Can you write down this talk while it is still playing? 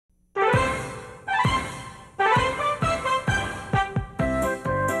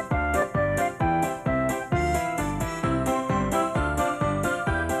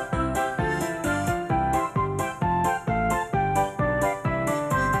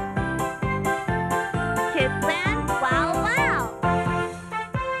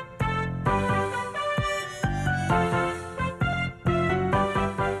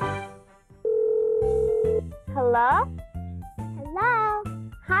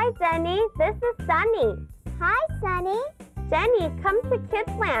Hi, Jenny. This is Sunny. Hi, Sunny. Jenny, come to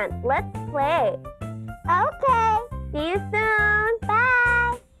Kidsland. Let's play. Okay. See you soon.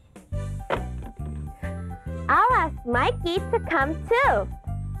 Bye. I'll ask Mikey to come too.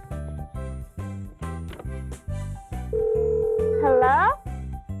 Hello?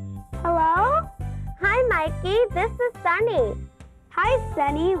 Hello? Hi, Mikey. This is Sunny. Hi,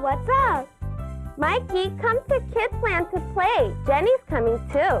 Sunny. What's up? Mikey, come to Kidsland to play. Jenny's coming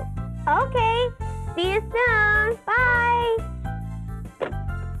too. Okay. See you soon. Bye.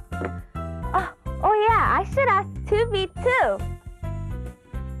 Oh yeah, I should ask 2B too.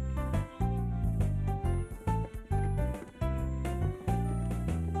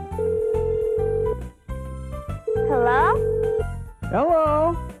 Hello?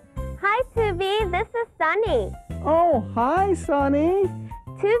 Hello. Hi, 2B. This is Sunny. Oh, hi, Sunny.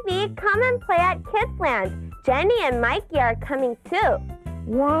 2B, come and play at Kidsland. Jenny and Mikey are coming too.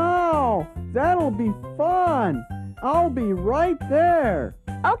 Wow, that'll be fun. I'll be right there.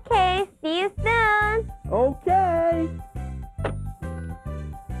 Okay, see you soon. Okay.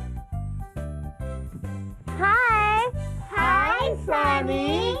 Hi. Hi,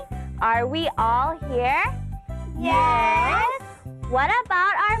 Sunny. Are we all here? Yes. What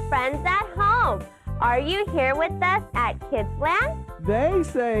about our friends at home? Are you here with us at Kidsland? They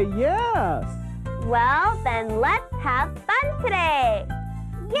say yes. Well, then let's have fun today.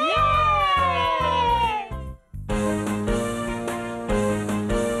 Yay!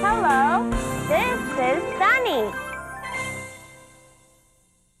 Hello, this is Sunny.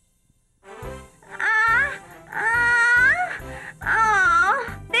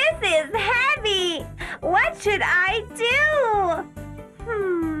 This is heavy. What should I do?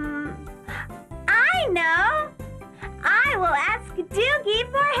 I know. I will ask Doogie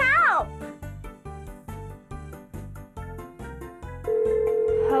for help.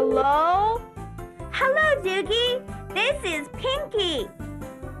 Hello? Hello, Doogie. This is Pinky.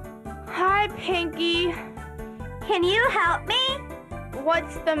 Hi, Pinky. Can you help me?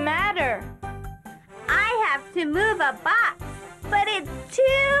 What's the matter? I have to move a box, but it's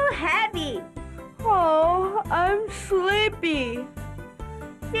too heavy. Oh, I'm sleepy.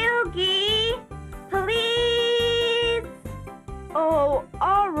 Doogie, please. Oh,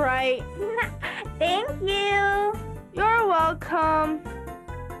 all right. Thank you. You're welcome.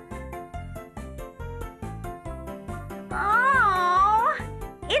 Oh,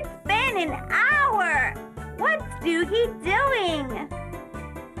 it's been an hour. What's Doogie doing?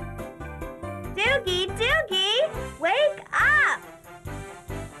 Doogie, wake up.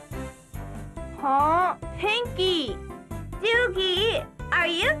 Huh? Pinky. Doogie, are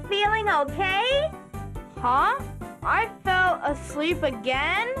you feeling okay? Huh? I fell asleep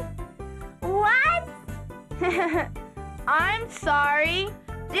again? What? I'm sorry.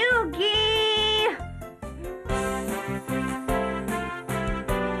 Doogie!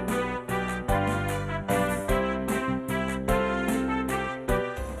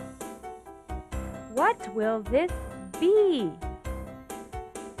 What will this be?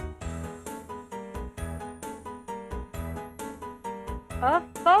 A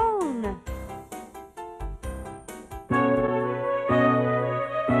phone.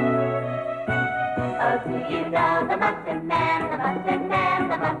 Oh, do you know the Muffin Man, the Muffin Man,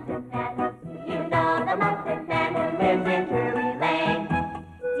 the Muffin Man? Oh, do you know the Muffin Man who lives in Drury Lane?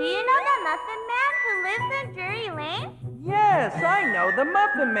 Do you know the Muffin Man who lives in Drury Lane? Yes, I know the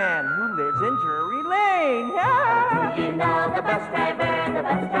Muffin Man who lives in Drury Lane. Do you know the bus driver, the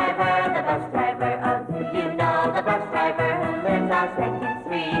bus driver, the bus driver? Oh, do you know the bus driver who lives on 2nd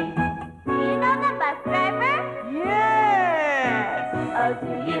Street? Do you know the bus driver? Yes! Oh,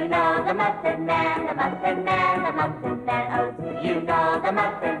 do you know the Muffin Man, the Muffin Man, the Muffin Man? Oh, do you know the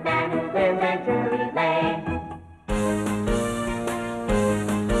Muffin Man who lives in Drury Lane?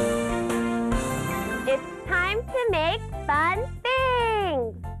 It's time to make fun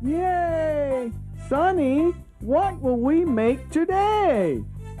things. Yay! Sunny, what will we make today?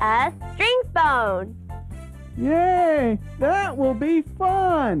 A string phone. Yay! That will be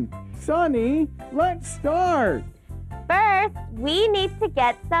fun. Sunny, let's start. First, we need to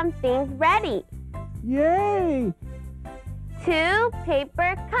get some things ready. Yay! 2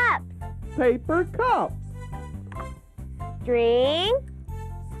 paper cups. Paper cups. String.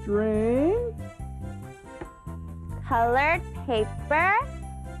 String. Colored paper.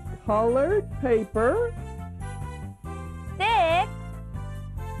 Colored paper. Sticks.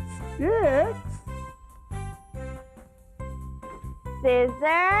 Sticks.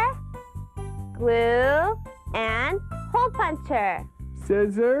 Scissors. Glue. And hole puncher.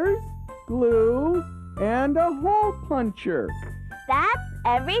 Scissors, glue, and a hole puncher. That's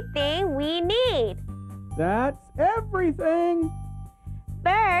everything we need. That's everything.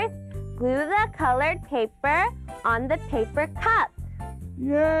 First, glue the colored paper on the paper cup.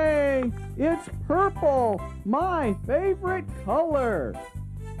 Yay! It's purple, my favorite color.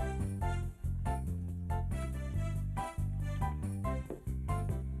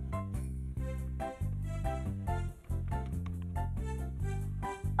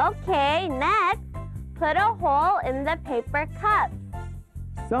 Okay, next, put a hole in the paper cup.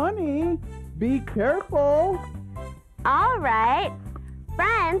 Sonny, be careful. All right.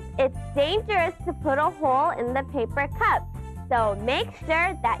 Friends, it's dangerous to put a hole in the paper cup, so make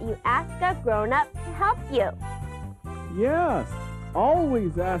sure that you ask a grown-up to help you. Yes,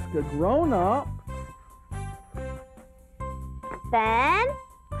 always ask a grown-up. Then,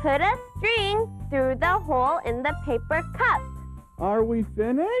 put a string through the hole in the paper cup. Are we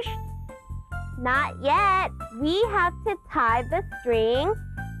finished? Not yet. We have to tie the string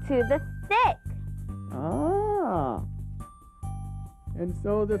to the stick. Ah. And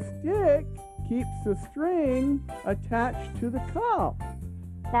so the stick keeps the string attached to the cup.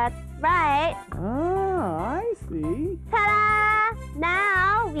 That's right. Ah, I see. Ta-da!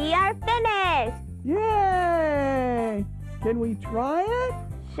 Now we are finished. Yay! Can we try it?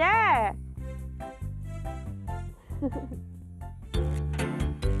 Sure.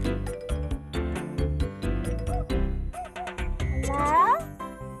 Hello?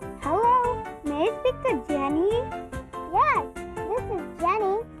 Hello? May I speak to Jenny? Yes, this is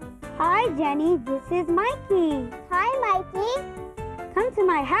Jenny. Hi, Jenny. This is Mikey. Hi, Mikey. Come to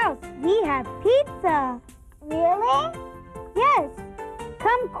my house. We have pizza. Really? Yes.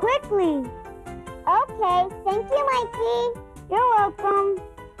 Come quickly. Okay, thank you, Mikey. You're welcome.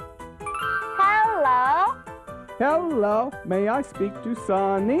 Hello? Hello, may I speak to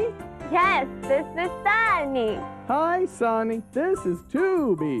Sonny? Yes, this is Sunny. Hi, Sonny. This is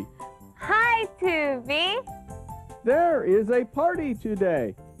Tubi. Hi, Tubi. There is a party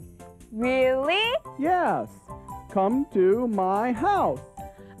today. Really? Yes. Come to my house.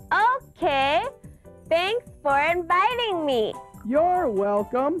 Okay. Thanks for inviting me. You're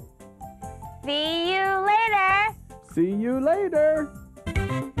welcome. See you later. See you later.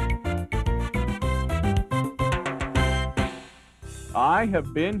 I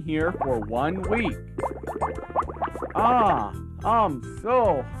have been here for 1 week. I'm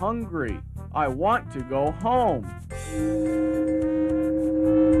so hungry. I want to go home.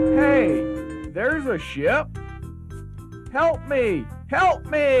 Hey, there's a ship. Help me! Help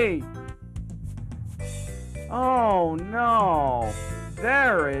me! Oh no,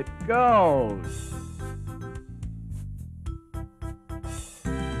 there it goes.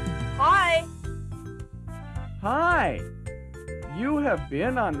 Hi. Hi, you have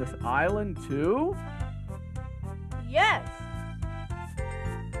been on this island too? Yes.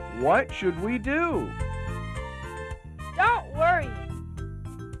 What should we do? Don't worry.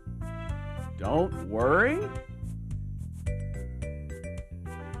 Don't worry?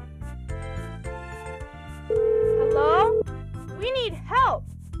 Hello? We need help.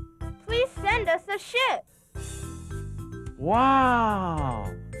 Please send us a ship.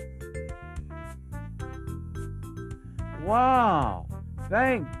 Wow! Wow!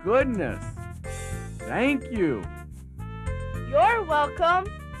 Thank goodness! Thank you! You're welcome.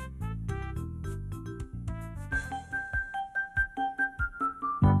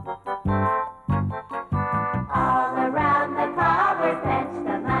 All around the cobbler's bench,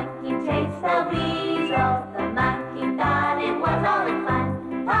 the monkey chased the weasel. The monkey thought it was only fun.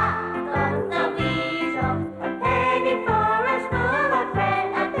 Pop goes the weasel. A penny for a spool of thread,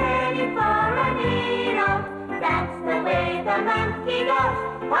 a penny for a needle. That's the way the monkey goes.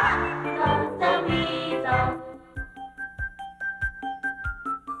 Pop goes the weasel.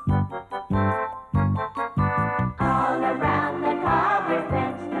 All around the cobbler's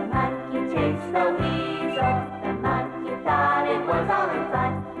bench, the monkey chased the weasel. The monkey thought it was only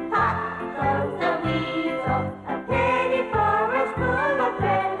fun. Pop goes the weasel. A penny for a spool of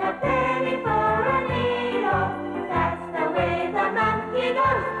thread, a penny for a needle. That's the way the monkey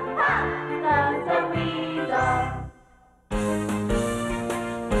goes. Pop goes the weasel.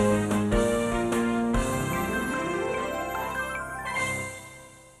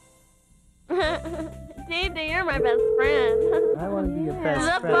 Dada, you're my best friend. I want to be your best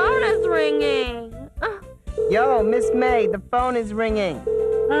The friend. phone is ringing. Yo, Miss May, the phone is ringing.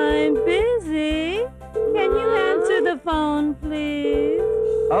 I'm busy. Can you answer the phone, please?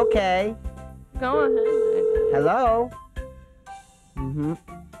 Okay. Go ahead. Hello?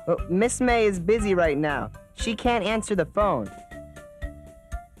 Oh, Miss May is busy right now. She can't answer the phone.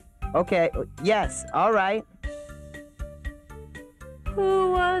 Okay, yes, all right.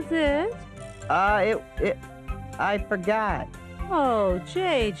 Who was it? I forgot. Oh,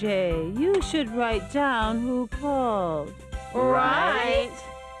 JJ, you should write down who called. Right.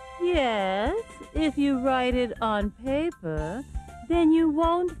 Yes, if you write it on paper, then you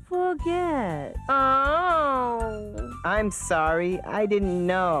won't forget. Oh. I'm sorry, I didn't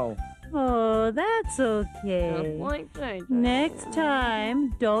know. Oh, that's okay. Just like JJ. Next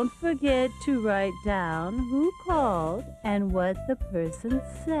time, don't forget to write down who called and what the person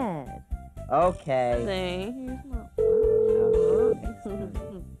said. Okay. See, here's my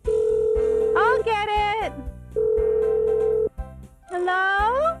I'll get it.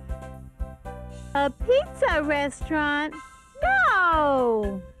 Hello? A pizza restaurant?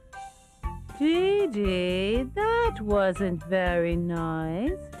 No! Dee, that wasn't very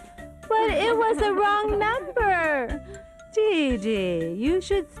nice. But it was the wrong number. Dee, you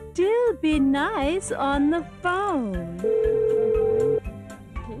should still be nice on the phone.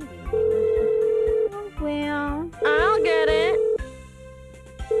 Oh, well. I'll get it.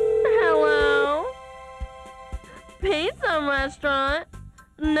 Hello? Pizza restaurant?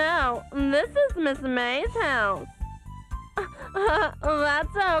 No, this is Miss May's house.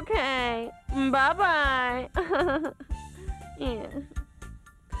 That's okay. Bye-bye. Yeah.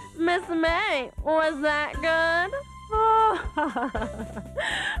 Miss May, was that good?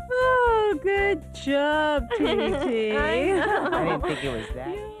 Oh, good job, TT. I didn't think it was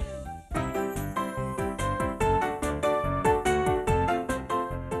that.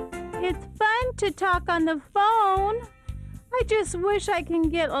 It's fun to talk on the phone. I just wish I can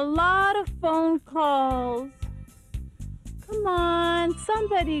get a lot of phone calls. Come on,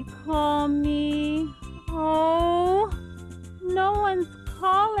 somebody call me. Oh, no one's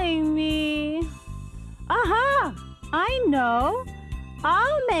calling me. Aha! I know.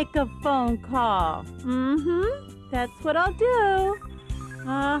 I'll make a phone call. That's what I'll do.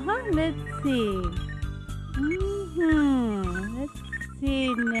 Let's see. Let's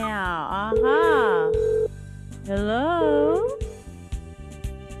see now. Hello?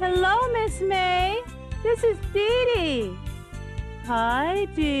 Hello, Miss May. This is Dee. Hi,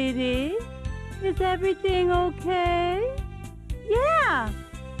 Dee. Is everything okay? Yeah.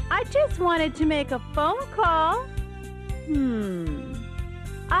 I just wanted to make a phone call.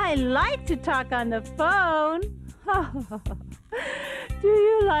 I like to talk on the phone. Do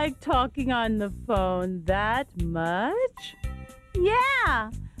you like talking on the phone that much?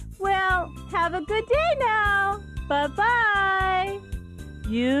 Yeah. Well, have a good day now. Bye-bye.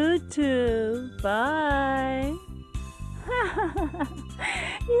 You too. Bye.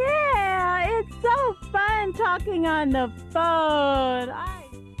 Yeah, it's so fun talking on the phone.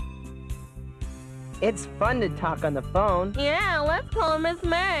 It's fun to talk on the phone. Yeah, let's call Miss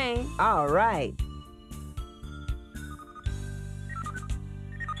May. All right.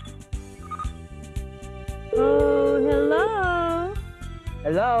 Oh, hello.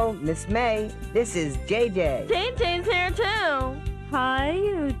 Hello, Miss May. This is JJ. JJ's here too. Hi,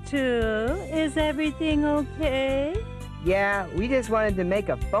 you two. Is everything okay? Yeah, we just wanted to make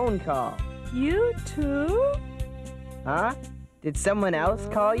a phone call. You too? Huh? Did someone else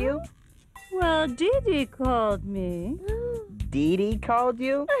call you? Well, Dee called me. Dee called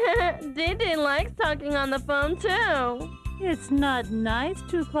you? Dee likes talking on the phone too. It's not nice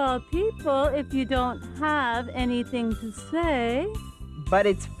to call people if you don't have anything to say. But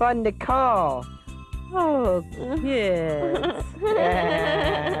it's fun to call. Oh, kids. It's so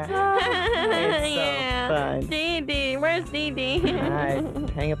Yeah. fun. Dee, where's Dee? All right,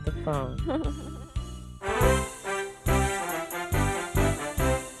 hang up the phone.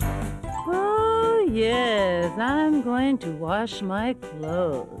 Oh, yes, I'm going to wash my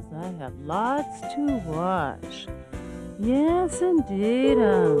clothes. I have lots to wash. Yes, indeed.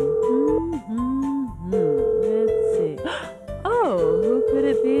 Let's see. Oh, who could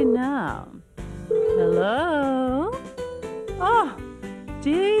it be now? Hello? Oh,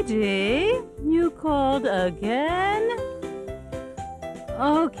 Dee, you called again?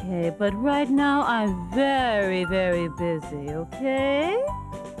 Okay, but right now I'm very, very busy, okay?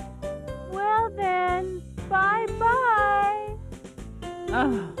 Well then, bye-bye.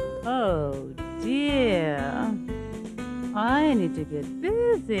 Oh dear. I need to get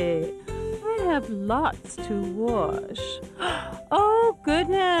busy. I have lots to wash. Oh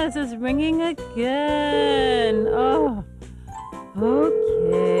goodness, it's ringing again. Oh,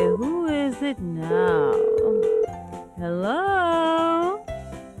 okay, who is it now? Hello?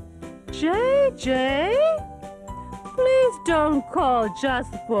 JJ? Please don't call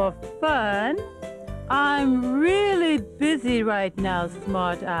just for fun. I'm really busy right now,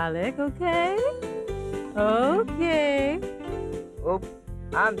 smart Alec, okay? Okay. Oops,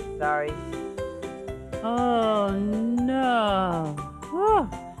 I'm sorry. Oh, no. Oh,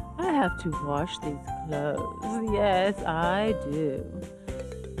 I have to wash these clothes. Yes, I do.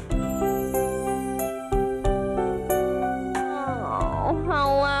 Oh,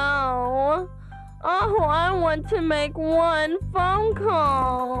 hello. Oh, I want to make one phone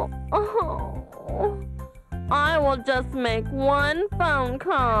call. Oh, I will just make one phone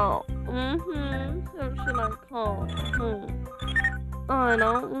call. Who should I call? I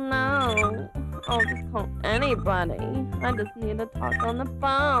don't know. I'll just call anybody. I just need to talk on the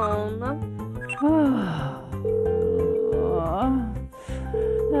phone.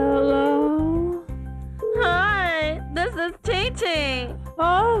 Hello? Hi, this is Titi.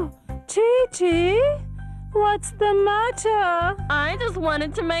 Oh, Titi? What's the matter? I just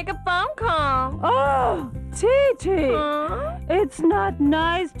wanted to make a phone call. Oh, Titi! Huh? It's not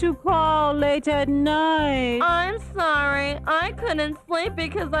nice to call late at night. I'm sorry. I couldn't sleep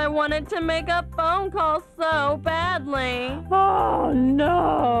because I wanted to make a phone call so badly. Oh,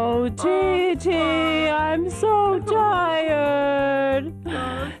 no, Titi, I'm so tired.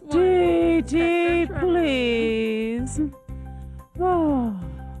 Titi, please. Oh.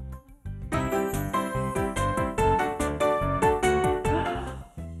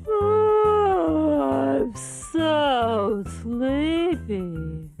 I'm so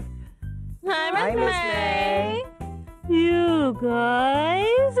sleepy. Hi, Miss May. You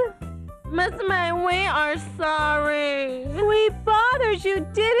guys? Miss May, we are sorry. We bothered you,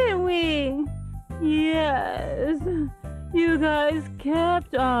 didn't we? Yes. You guys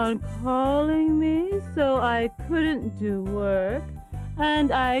kept on calling me, so I couldn't do work,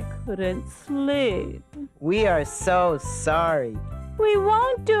 and I couldn't sleep. We are so sorry. We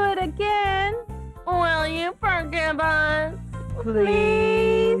won't do it again. Will you forgive us?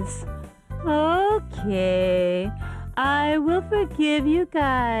 Please. Okay. I will forgive you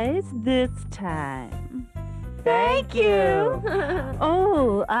guys this time. Thank you.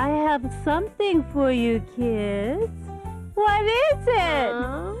 Oh, I have something for you kids. What is it?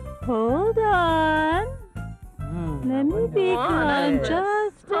 Hold on. Let me be calm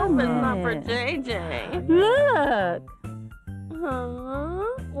just a Hope it's not for minute. JJ. Look. Huh?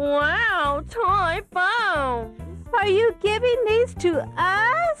 Wow, toy phones. Are you giving these to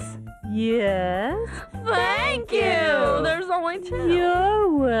us? Yes. Thank you. There's only 2. You're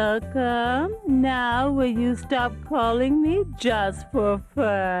welcome. Now will you stop calling me just for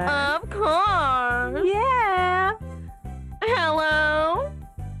fun? Of course. Yeah. Hello?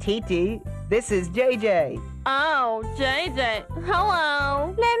 Titi, this is JJ. Oh, JJ.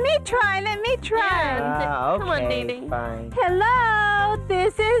 Hello. Let me try. Yeah, come on, Okay, Dee Dee. fine. Hello,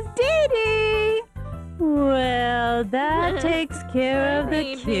 this is Dee Dee. Well, that takes care of the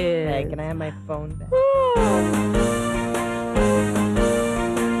Dee Dee. Hey, kids. can I have my phone back?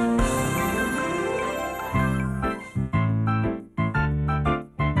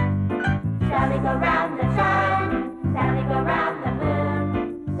 Sally go round the sun, Sally go round the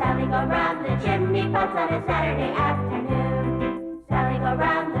moon, Sally go round the chimney pots on a Saturday afternoon. Sally go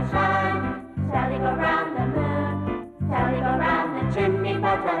round the sun, Sally go round the moon, Sally go round the chimney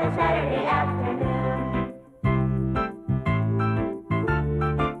pots on a Saturday afternoon.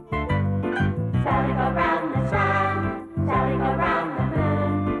 Sally go round the sun, Sally go round the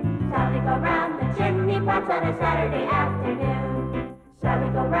moon, Sally go round the chimney pots on a Saturday afternoon. Sally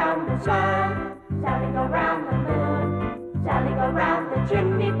go round the sun, Sally go round the moon, Sally go round the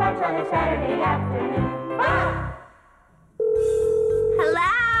chimney pots on a Saturday afternoon. Ah!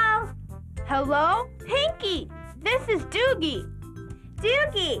 Hello? Hello? Pinky, this is Doogie.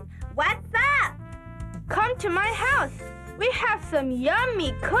 Doogie, what's up? Come to my house. We have some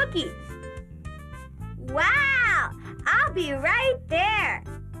yummy cookies. Wow! I'll be right there.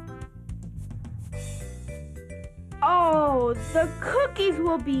 Oh, the cookies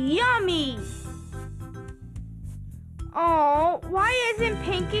will be yummy. Oh, why isn't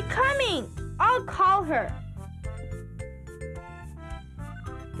Pinky coming? I'll call her.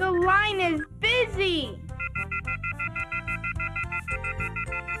 The line is busy.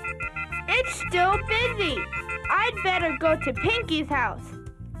 It's still busy. I'd better go to Pinky's house.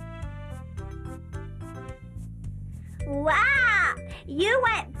 Wow! You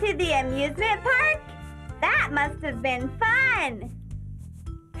went to the amusement park? That must have been fun.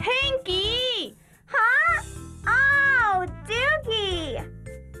 Pinky! Huh? Oh, Doogie!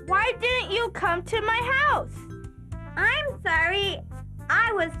 Why didn't you come to my house? I'm sorry.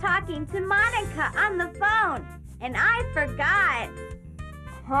 I was talking to Monica on the phone, and I forgot.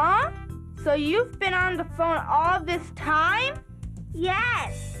 Huh? So you've been on the phone all this time?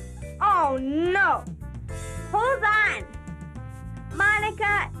 Yes. Oh, no. Hold on.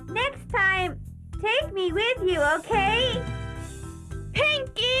 Monica, next time, take me with you, okay?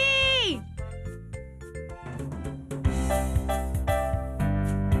 Pinky!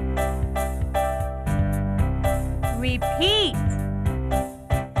 Repeat.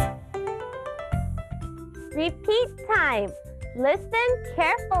 Repeat time. Listen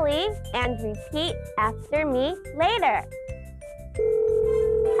carefully and repeat after me later.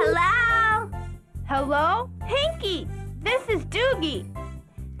 Hello? Hello? Pinky, this is Doogie.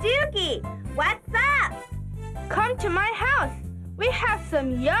 Doogie, what's up? Come to my house. We have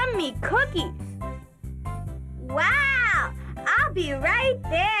some yummy cookies. Wow! I'll be right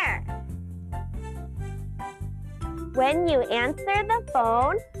there. When you answer the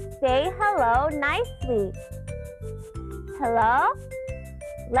phone, say hello nicely. Hello?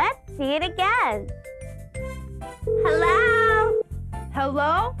 Let's see it again. Hello?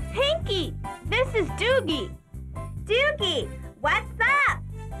 Hello? Pinky, this is Doogie. Doogie, what's up?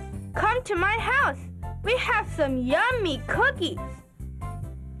 Come to my house. We have some yummy cookies.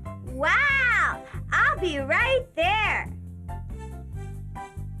 Wow! I'll be right there.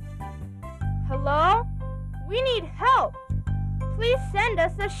 Hello? We need help. Please send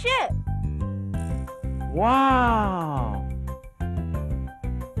us a ship. Wow!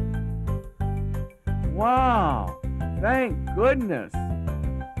 Wow! Thank goodness!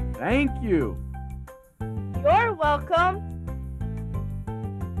 Thank you! You're welcome.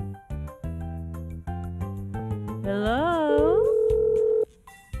 Hello?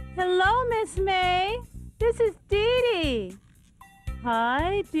 Hello, Miss May. This is Dee Dee.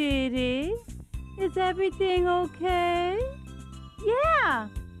 Hi, Dee Dee. Is everything okay? Yeah.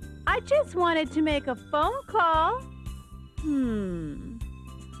 I just wanted to make a phone call.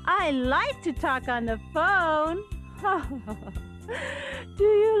 I like to talk on the phone. Do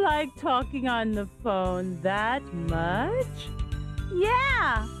you like talking on the phone that much?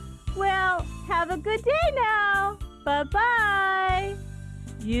 Yeah. Well, have a good day now. Bye-bye.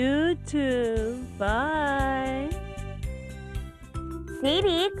 You too. Bye. Dee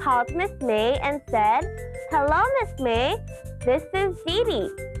Dee called Miss May and said, "Hello, Miss May. This is Dee Dee."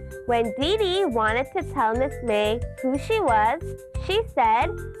 When Dee Dee wanted to tell Miss May who she was, she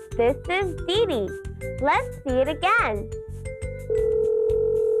said, "This is Dee Dee." Let's see it again.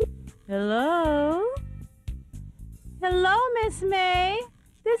 Hello? Hello, Miss May.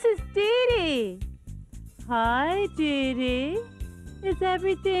 This is Dee Dee. Hi, Dee Dee. Is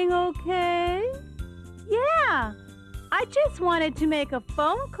everything okay? Yeah. I just wanted to make a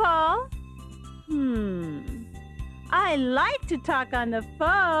phone call. I like to talk on the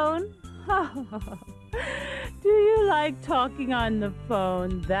phone. Do you like talking on the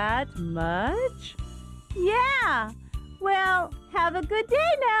phone that much? Yeah. Well, have a good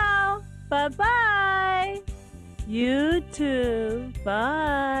day now. Bye-bye. You too.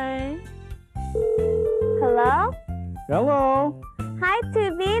 Bye. Hello? Hello? Hi,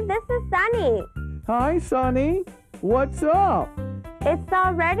 Tubi. This is Sunny. Hi, Sonny. What's up? It's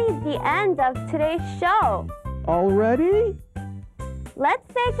already the end of today's show. Already? Let's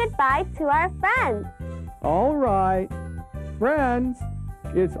say goodbye to our friends. All right. Friends,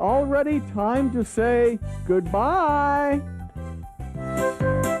 it's already time to say goodbye.